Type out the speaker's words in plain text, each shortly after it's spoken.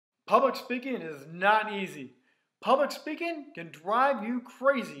Public speaking is not easy. Public speaking can drive you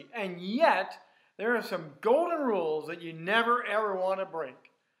crazy, and yet there are some golden rules that you never ever want to break.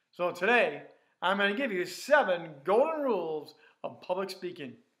 So today, I'm going to give you 7 golden rules of public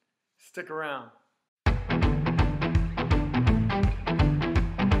speaking. Stick around.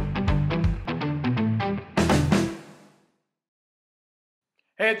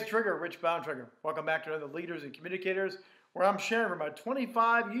 Hey, it's the Trigger, Rich Bontrager. Welcome back to another Leaders and Communicators, where I'm sharing from my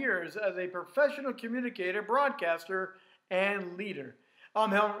 25 years as a professional communicator, broadcaster, and leader.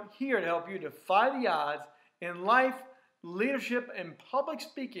 I'm here to help you defy the odds in life, leadership, and public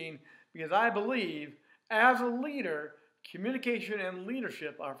speaking, because I believe as a leader, communication and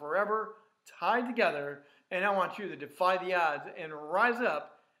leadership are forever tied together, and I want you to defy the odds and rise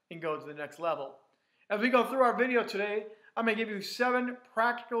up and go to the next level. As we go through our video today, I'm going to give you 7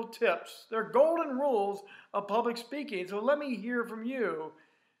 practical tips. They're golden rules of public speaking, so let me hear from you.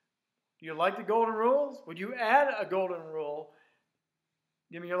 Do you like the golden rules? Would you add a golden rule?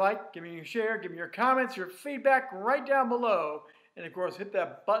 Give me your like, give me your share, give me your comments, your feedback right down below. And of course, hit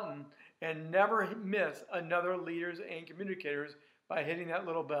that button and never miss another Leaders and Communicators by hitting that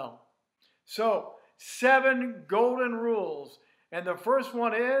little bell. So, 7 golden rules. And the first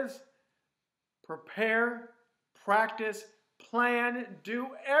one is prepare, practice, plan, do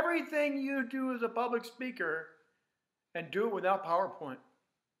everything you do as a public speaker, and do it without PowerPoint.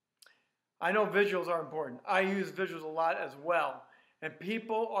 I know visuals are important. I use visuals a lot as well. And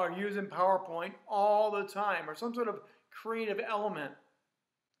people are using PowerPoint all the time, or some sort of creative element.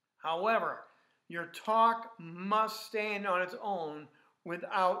 However, your talk must stand on its own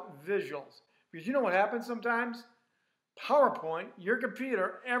without visuals. Because you know what happens sometimes? PowerPoint, your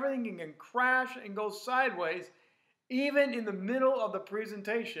computer, everything can crash and go sideways even in the middle of the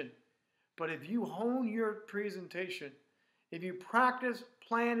presentation. But if you hone your presentation, if you practice,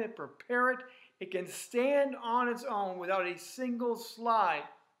 plan it, prepare it, it can stand on its own without a single slide.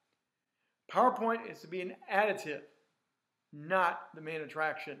 PowerPoint is to be an additive, not the main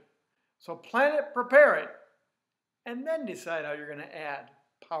attraction. So plan it, prepare it, and then decide how you're going to add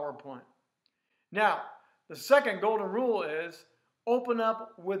PowerPoint. Now, the second golden rule is open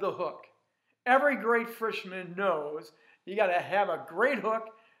up with a hook. Every great fisherman knows you got to have a great hook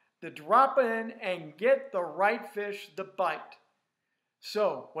to drop in and get the right fish to bite.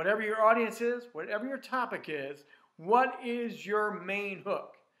 So, whatever your audience is, whatever your topic is, what is your main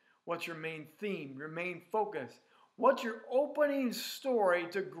hook? What's your main theme, your main focus? What's your opening story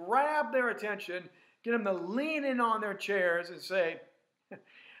to grab their attention, get them to lean in on their chairs and say,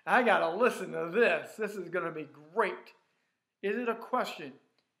 I got to listen to this. This is going to be great. Is it a question?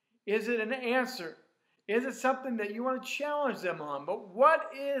 Is it an answer? Is it something that you want to challenge them on? But what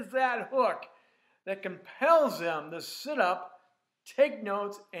is that hook that compels them to sit up, take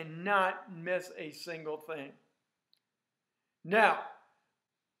notes, and not miss a single thing? Now,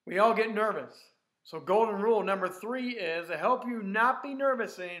 we all get nervous. So golden rule number 3 is to help you not be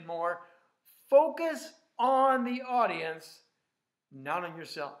nervous anymore. Focus on the audience, not on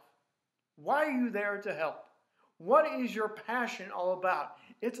yourself. Why are you there to help? What is your passion all about?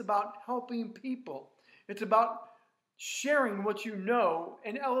 It's about helping people. It's about sharing what you know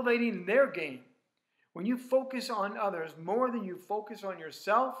and elevating their game. When you focus on others more than you focus on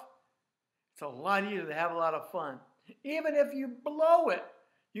yourself, it's a lot easier to have a lot of fun. Even if you blow it,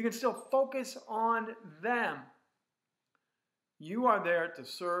 you can still focus on them. You are there to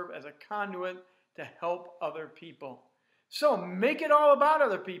serve as a conduit to help other people. So make it all about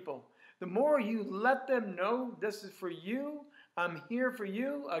other people. The more you let them know this is for you, I'm here for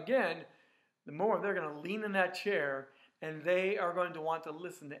you, again, the more they're going to lean in that chair and they are going to want to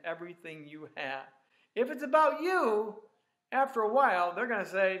listen to everything you have. If it's about you, after a while, they're going to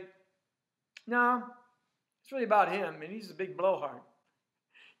say, no, it's really about him and he's a big blowhard.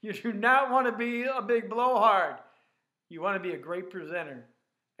 You do not want to be a big blowhard. You want to be a great presenter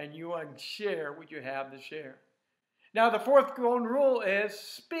and you want to share what you have to share. Now, the 4th golden rule is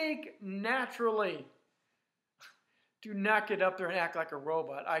speak naturally. Do not get up there and act like a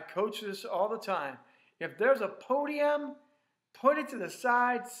robot. I coach this all the time. If there's a podium, put it to the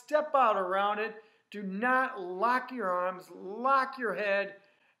side, step out around it. Do not lock your arms, lock your head,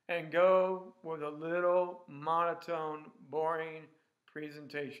 and go with a little monotone, boring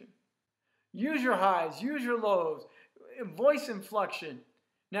presentation. Use your highs, use your lows, voice inflection.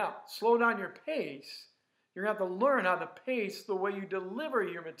 Now, slow down your pace. You're going to have to learn how to pace the way you deliver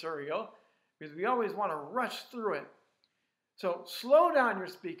your material, because we always want to rush through it. So slow down your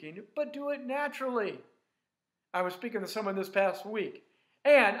speaking, but do it naturally. I was speaking to someone this past week,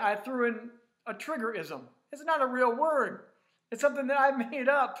 and I threw in a triggerism. It's not a real word. It's something that I made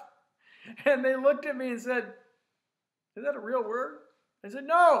up. And they looked at me and said, "Is that a real word?" I said,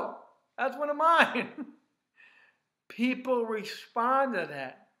 "No, that's one of mine." People respond to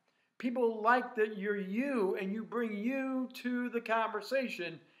that. People like that you're you and you bring you to the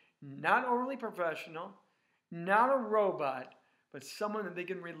conversation, not overly professional, not a robot, but someone that they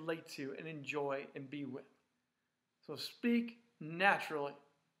can relate to and enjoy and be with. So speak naturally.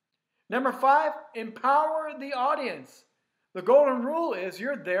 Number 5, empower the audience. The golden rule is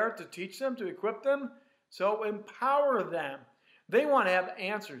you're there to teach them, to equip them, so empower them. They want to have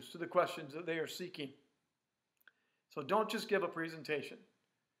answers to the questions that they are seeking. So don't just give a presentation.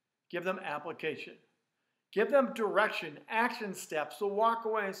 Give them application. Give them direction, action steps. So walk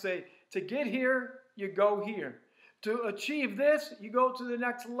away and say, to get here, you go here. To achieve this, you go to the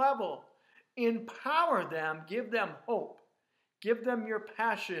next level. Empower them, give them hope. Give them your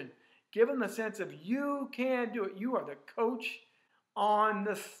passion. Give them the sense of you can do it. You are the coach on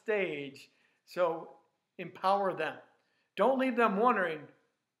the stage. So empower them. Don't leave them wondering,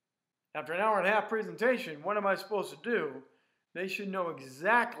 after an hour and a half presentation, what am I supposed to do? They should know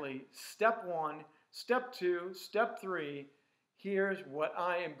exactly step 1, step 2, step 3. Here's what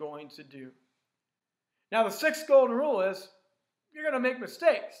I am going to do. Now, the 6th golden rule is you're going to make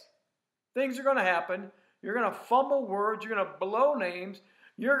mistakes. Things are going to happen. You're going to fumble words. You're going to blow names.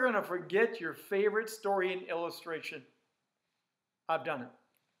 You're going to forget your favorite story and illustration. I've done it.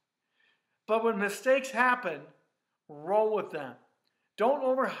 But when mistakes happen, roll with them. Don't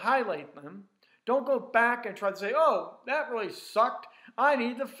over-highlight them. Don't go back and try to say, oh, that really sucked. I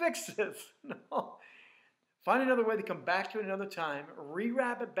need to fix this. No. Find another way to come back to it another time.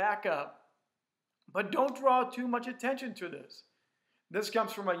 Rewrap it back up. But don't draw too much attention to this. This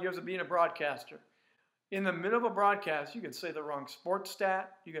comes from my years of being a broadcaster. In the middle of a broadcast, you can say the wrong sports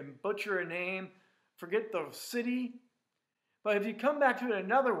stat. You can butcher a name. Forget the city. But if you come back to it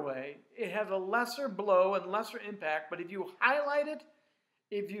another way, it has a lesser blow and lesser impact. But if you highlight it,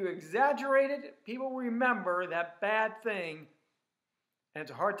 if you exaggerate it, people remember that bad thing, and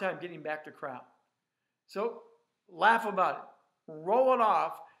it's a hard time getting back to crowd. So laugh about it. Roll it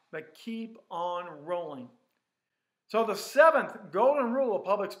off, but keep on rolling. So the 7th golden rule of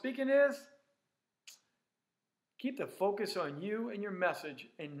public speaking is keep the focus on you and your message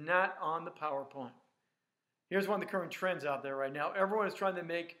and not on the PowerPoint. Here's one of the current trends out there right now. Everyone is trying to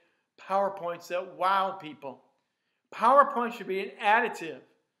make PowerPoints that wow people. PowerPoint should be an additive.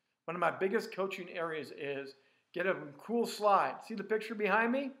 One of my biggest coaching areas is get a cool slide. See the picture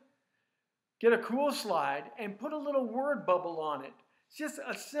behind me? Get a cool slide and put a little word bubble on it. It's just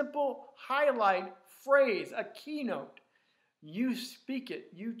a simple highlight phrase, a keynote. You speak it.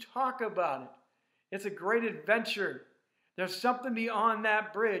 You talk about it. It's a great adventure. There's something beyond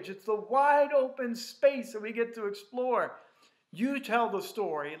that bridge. It's the wide open space that we get to explore. You tell the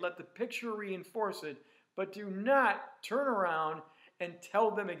story, let the picture reinforce it, but do not turn around and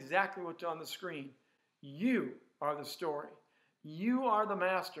tell them exactly what's on the screen. You are the story. You are the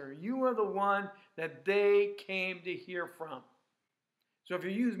master. You are the one that they came to hear from. So if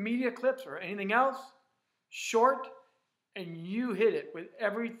you use media clips or anything else, short, and you hit it with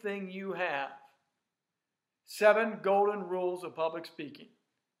everything you have. 7 golden rules of public speaking.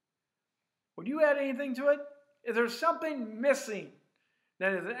 Would you add anything to it? Is there something missing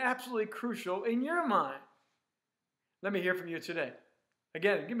that is absolutely crucial in your mind? Let me hear from you today.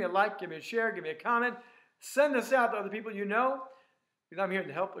 Again, give me a like, give me a share, give me a comment. Send this out to other people you know, because I'm here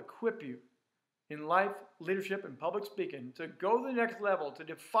to help equip you in life, leadership, and public speaking to go to the next level, to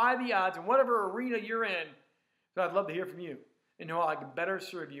defy the odds in whatever arena you're in. So I'd love to hear from you and know how I can better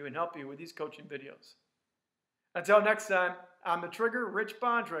serve you and help you with these coaching videos. Until next time, I'm the Trigger, Rich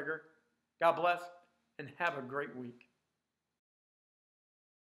Bontrager. God bless, and have a great week.